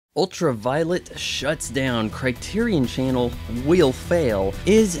UltraViolet shuts down, Criterion Channel will fail,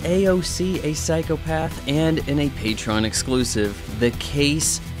 is AOC a psychopath, and in a Patreon exclusive, the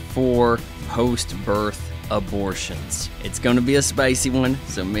case for post-birth abortions. It's going to be a spicy one,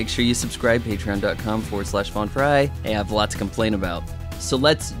 so make sure you subscribe, patreon.com/VonFry. I have a lot to complain about. So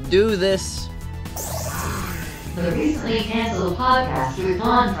let's do this. The recently canceled podcast with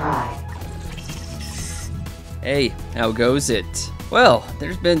Von Fry. Hey, how goes it? Well,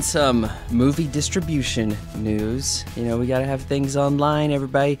 there's been some movie distribution news. You know, we gotta have things online.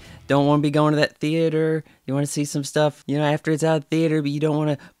 Everybody don't want to be going to that theater. You want to see some stuff, you know, after it's out of theater, but you don't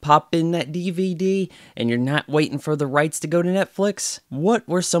want to pop in that DVD, and you're not waiting for the rights to go to Netflix. What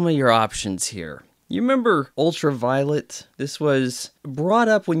were some of your options here? You remember UltraViolet? This was brought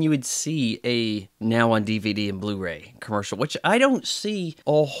up when you would see a now on DVD and Blu-ray commercial, which I don't see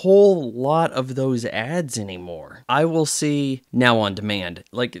a whole lot of those ads anymore. I will see now on demand.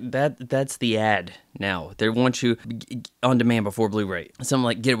 Like that's the ad now. They want you on demand before Blu-ray. Something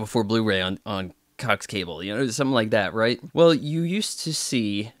like get it before Blu-ray on Cox Cable, you know, something like that, right? Well, you used to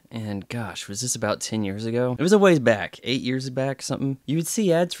see, and gosh, was this about 10 years ago? It was a ways back, 8 years back, something. You would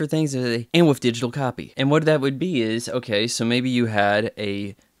see ads for things, and with digital copy. And what that would be is, okay, so maybe you had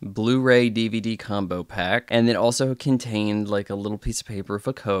a Blu-ray DVD combo pack, and it also contained like a little piece of paper with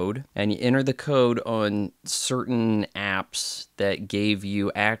a code, and you enter the code on certain apps that gave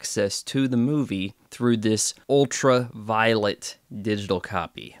you access to the movie through this UltraViolet digital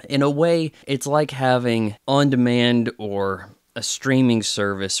copy. In a way, it's like having on-demand or a streaming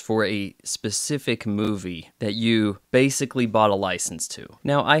service for a specific movie that you basically bought a license to.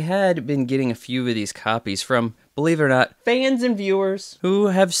 Now, I had been getting a few of these copies from, believe it or not, fans and viewers who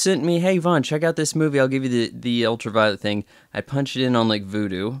have sent me, hey Vaughn, check out this movie, I'll give you the UltraViolet thing. I punch it in on like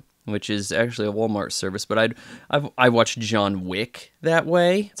Vudu, which is actually a Walmart service, but I watched John Wick that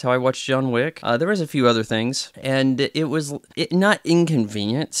way. That's how I watched John Wick. There was a few other things, and it was not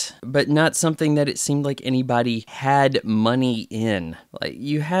inconvenient, but not something that it seemed like anybody had money in. Like,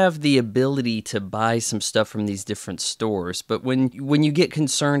 you have the ability to buy some stuff from these different stores, but when you get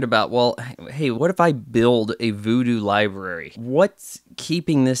concerned about, well, hey, what if I build a Vudu library? What's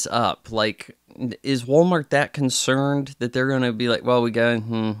keeping this up? Like, is Walmart that concerned that they're going to be like, well, we got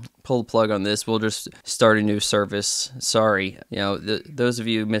to pull the plug on this, we'll just start a new service, sorry, you know, those of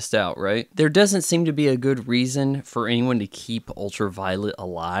you missed out, right? There doesn't seem to be a good reason for anyone to keep UltraViolet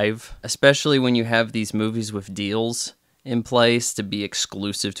alive, especially when you have these movies with deals in place to be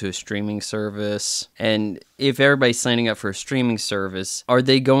exclusive to a streaming service. And if everybody's signing up for a streaming service, are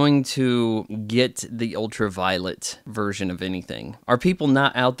they going to get the UltraViolet version of anything? Are people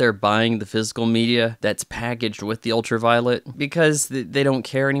not out there buying the physical media that's packaged with the UltraViolet because they don't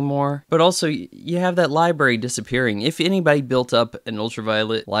care anymore? But also, you have that library disappearing. If anybody built up an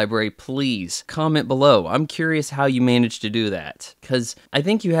UltraViolet library, please comment below. I'm curious how you managed to do that, because I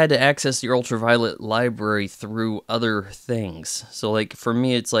think you had to access your UltraViolet library through other things. So like for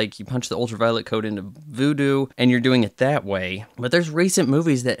me, it's like you punch the UltraViolet code into Vudu and you're doing it that way. But there's recent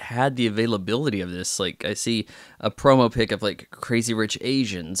movies that had the availability of this. Like I see a promo pic of like Crazy Rich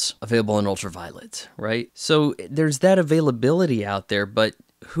Asians available in UltraViolet, right? So there's that availability out there, but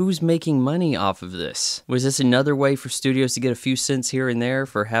who's making money off of this? Was this another way for studios to get a few cents here and there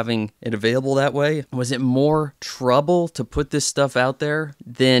for having it available that way? Was it more trouble to put this stuff out there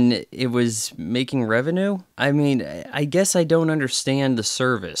than it was making revenue? I mean, I guess I don't understand the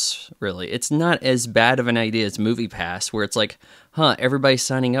service, really. It's not as bad of an idea as MoviePass, where it's like, everybody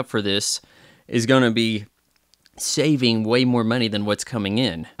signing up for this is going to be saving way more money than what's coming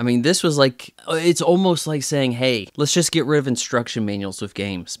in. I mean, this was like, it's almost like saying, hey, let's just get rid of instruction manuals with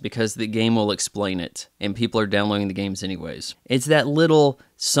games because the game will explain it and people are downloading the games anyways. It's that little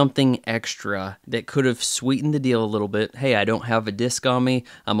something extra that could have sweetened the deal a little bit. Hey, I don't have a disc on me,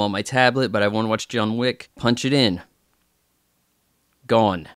 I'm on my tablet, but I want to watch John Wick. Punch it in. Gone.